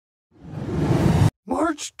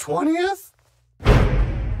March 20th?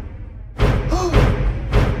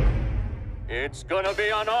 It's gonna be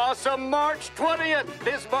an awesome March 20th!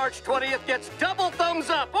 This March 20th gets double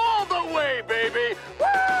thumbs up all the way, baby! Woo!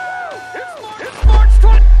 It's March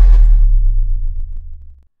 20th!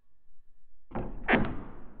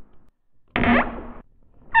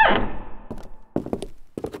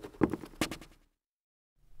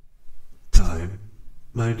 Time,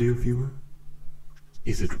 my dear viewer?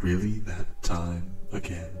 Is it really that time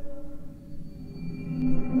again?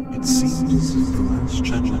 It seems as if the last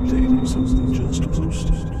channel update was only just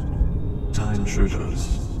posted. Time sure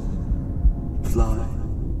does fly.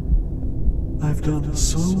 I've done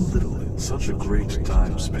so little in such a great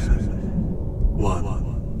time span.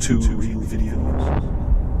 1, 2 real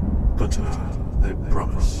videos. But I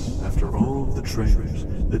promise, after all of the trailers,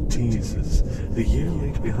 the teases, the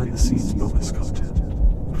year-late behind-the-scenes bonus content,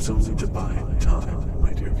 it was only to buy time,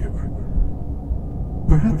 my dear viewer.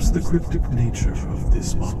 Perhaps the cryptic nature of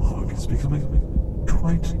this monologue is becoming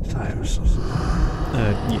quite tiresome.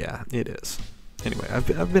 Yeah, it is. Anyway,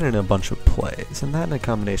 I've been in a bunch of plays, and that in a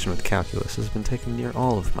combination with calculus has been taking near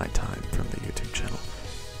all of my time from the YouTube channel.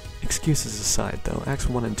 Excuses aside, though, Acts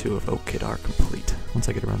 1 and 2 of Oak Kid are complete. Once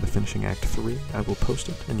I get around to finishing Act 3, I will post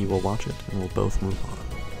it, and you will watch it, and we'll both move on.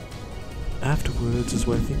 Afterwards is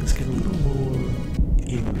where things get a little more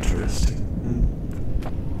interesting.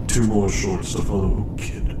 2 more shorts to follow, Oak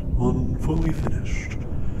Kid. 1 fully finished.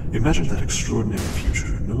 Imagine that extraordinary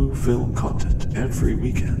future, no film content every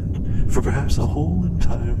weekend, for perhaps a whole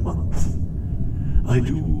entire month. I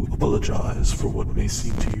do apologize for what may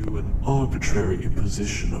seem to you an arbitrary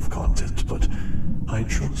imposition of content, but I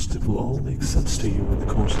trust it will all make sense to you in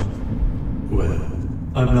the course of... Well,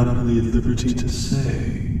 I'm not really at liberty to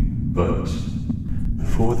say, but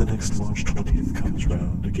before the next March 20th comes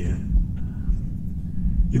round again.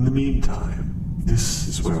 In the meantime, this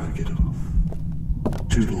is where I get off.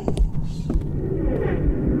 Toodles.